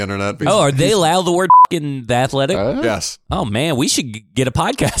 snippy on the internet. Are they allow the word in the Athletic? Yes. Oh man, we should get a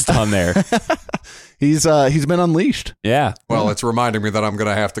podcast on there. He's been unleashed. Yeah. Well, it's reminding me that I'm going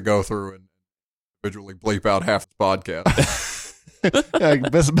to have to go through and individually bleep out half the podcast.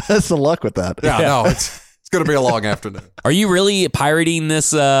 Best of luck with that. Yeah, no, it's going to be a long afternoon. Are you really pirating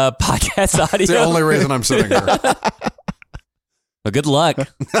this podcast audio? It's the only reason I'm sitting here. Well, good luck.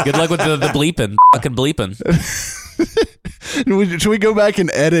 Good luck with the bleeping. Fucking bleeping. Should we go back and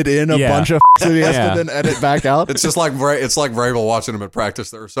edit in a bunch of that he has to then edit back out? It's just like Vrabel watching him at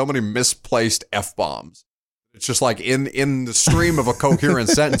practice. There are so many misplaced F-bombs. It's just like in the stream of a coherent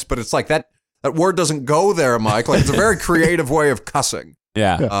sentence, but it's like that word doesn't go there, Mike. Like, it's a very creative way of cussing.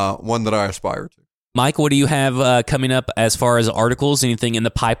 Yeah. One that I aspire to. Mike, what do you have coming up as far as articles? Anything in the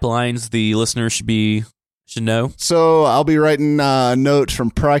pipelines the listeners should know? So I'll be writing notes from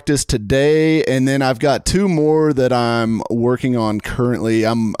practice today, and then I've got 2 more that I'm working on currently.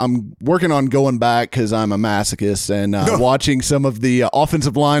 I'm working on going back because I'm a masochist and watching some of the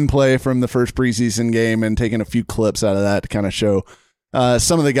offensive line play from the first preseason game and taking a few clips out of that to kind of show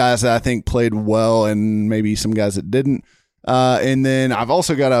some of the guys that I think played well and maybe some guys that didn't. And then I've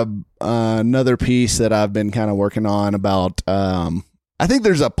also got another piece that I've been kind of working on about I think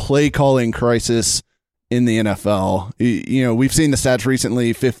there's a play calling crisis in the NFL. We've seen the stats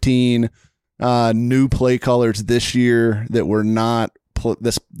recently, 15 new play callers this year that were not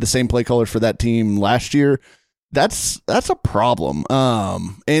the same play callers for that team last year. That's a problem.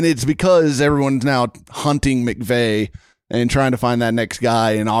 And it's because everyone's now hunting McVay and trying to find that next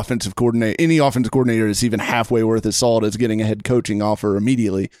guy. And offensive coordinator, any offensive coordinator that's even halfway worth his salt is getting a head coaching offer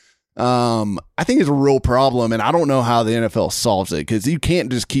immediately. I think it's a real problem, and I don't know how the NFL solves it because you can't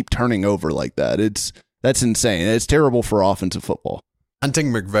just keep turning over like that. That's insane. It's terrible for offensive football.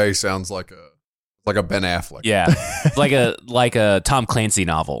 Hunting McVay sounds like a Ben Affleck. Yeah, like a Tom Clancy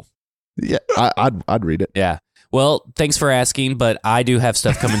novel. Yeah, I'd read it. Yeah. Well, thanks for asking, but I do have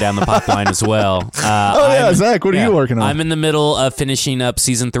stuff coming down the pipeline as well. Zach, what are you working on? I'm in the middle of finishing up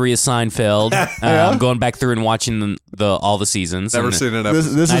season 3 of Seinfeld. I'm going back through and watching all the seasons. Never seen an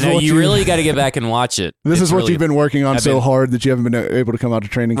episode. This I is know what you really got to get back and watch it. This It's is what really- you've been working on so hard that you haven't been able to come out to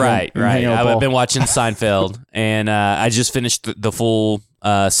training camp. Right. and hang out with I've Paul. been watching Seinfeld, and I just finished the full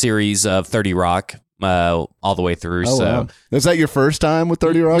series of 30 Rock all the way through. Oh, so. wow. Is that your first time with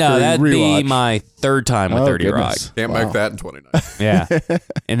 30 Rock? No, or that'd rewatch? be my third time with 30 goodness. Rock. Can't Wow. make that in 29. Yeah.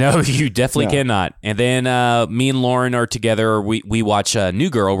 And no, you definitely No. cannot. And then me and Lauren are together. We watch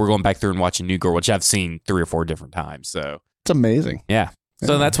New Girl. We're going back through and watching New Girl, which I've seen 3 or 4 different times. So, It's amazing. yeah.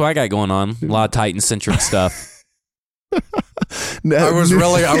 So that's what I got going on. A lot of Titan-centric stuff. I was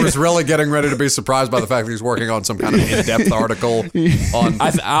really getting ready to be surprised by the fact that he's working on some kind of in-depth article on.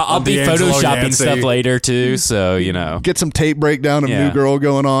 I'll on be D'Angelo photoshopping Yancey. stuff later, too. So, you know. Get some tape breakdown of Yeah. New Girl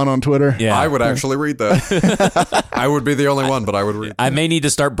going on Twitter. Yeah. I would actually read that. I would be the only one, but I would read. I may need to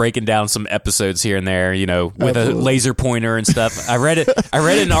start breaking down some episodes here and there, you know, with Absolutely. a laser pointer and stuff. I read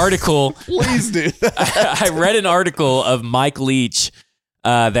an article. Please do that. I read an article of Mike Leach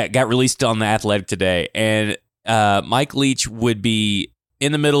that got released on The Athletic today, and Mike Leach would be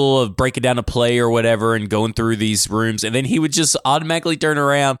in the middle of breaking down a play or whatever and going through these rooms, and then he would just automatically turn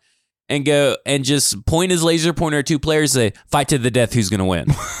around and go and just point his laser pointer at 2 players and say, fight to the death, who's going to win?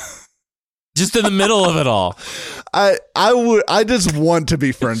 Just in the middle of it all. I just want to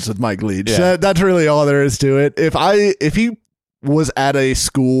be friends with Mike Leach. Yeah. That's really all there is to it. If he was at a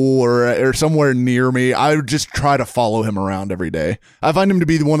school or somewhere near me, I would just try to follow him around every day. I find him to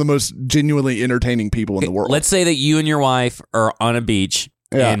be one of the most genuinely entertaining people in the world. Let's say that you and your wife are on a beach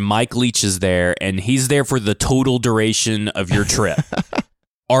Yeah. and Mike Leach is there and he's there for the total duration of your trip.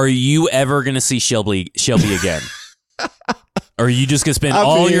 Are you ever going to see Shelby again? Or are you just going to spend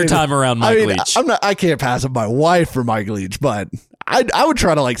all your time around Mike Leach? I can't pass up my wife for Mike Leach, but I would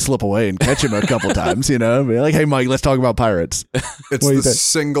try to like slip away and catch him a couple times, you know, be like, hey Mike, let's talk about Pirates. It's What do you the think?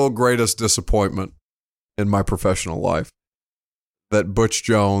 single greatest disappointment in my professional life that Butch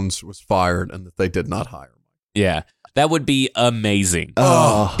Jones was fired and that they did not hire him. Yeah, that would be amazing.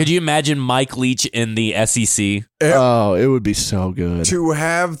 Oh, Could you imagine Mike Leach in the SEC? it would be so good. To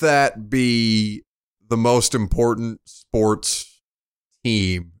have that be the most important sports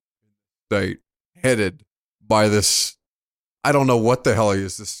team state headed by this, I don't know what the hell he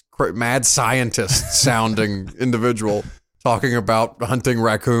is, this mad scientist sounding individual talking about hunting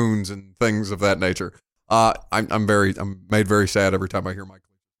raccoons and things of that nature. I'm made very sad every time I hear Mike.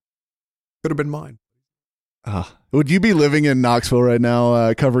 Could have been mine. Would you be living in Knoxville right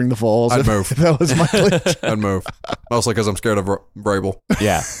now, covering the falls? I'd if move. that was Mike Leach. I'd move. Mostly because I'm scared of Vrabel.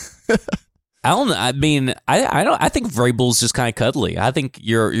 Yeah. I don't know. I mean, I think Vrabel's just kind of cuddly. I think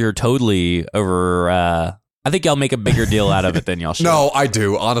you're totally over. I think y'all make a bigger deal out of it than y'all should. No, I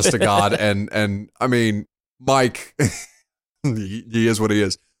do, honest to God. And I mean, Mike, he is what he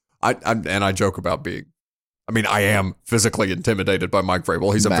is. I joke about being, I am physically intimidated by Mike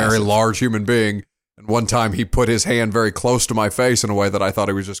Vrabel. He's a very Massive. large human being. And one time he put his hand very close to my face in a way that I thought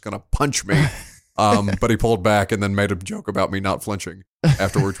he was just going to punch me. But he pulled back and then made a joke about me not flinching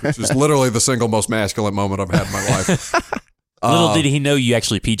afterwards, which is literally the single most masculine moment I've had in my life. Little did he know you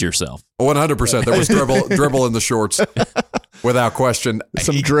actually peed yourself. 100%. There was dribble in the shorts, without question.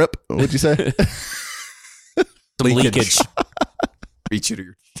 Some drip, would you say? Some leakage. Beat you to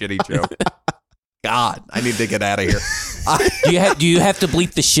your shitty joke. God, I need to get out of here. Do you have to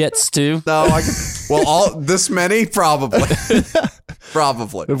bleep the shits too? No, all this many probably.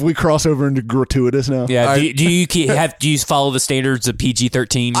 Probably. If we cross over into gratuitous now. Yeah. Do you follow the standards of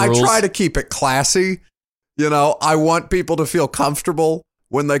PG-13 I rules? try to keep it classy. You know, I want people to feel comfortable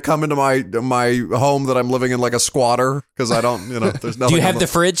when they come into my home that I'm living in like a squatter because I don't, there's nothing. Do you have the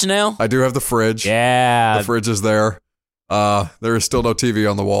fridge now? I do have the fridge. Yeah. The fridge is there. There is still no TV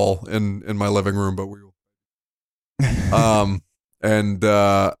on the wall in my living room, but we will. And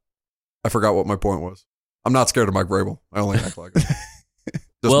I forgot what my point was. I'm not scared of Mike Vrabel. I only act like it.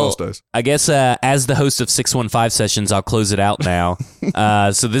 Just most days. I guess as the host of 615 Sessions, I'll close it out now.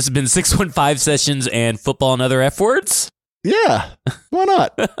 So this has been 615 Sessions and Football and Other F Words. Yeah. Why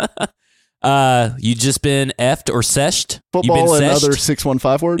not? You just been effed or seshed? Football you been and seshed? other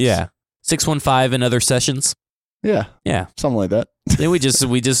 615 words? Yeah. 615 and other sessions. Yeah. Yeah. Something like that. Then we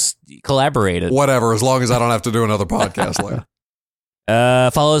just collaborated. Whatever, as long as I don't have to do another podcast later.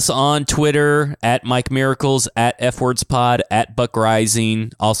 Follow us on Twitter at Mike Miracles, at FWordsPod, at Buck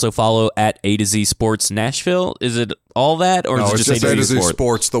Rising. Also follow at A to Z Sports Nashville. Is it all that, or No, is it it's just just A to Z Sports?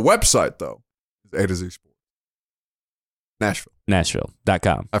 Sports. The website, though, is A to Z Sports. Nashville.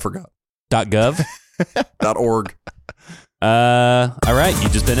 Nashville.com. I forgot. .gov. .org. All right, you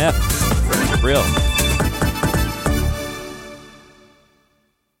just been F. Real.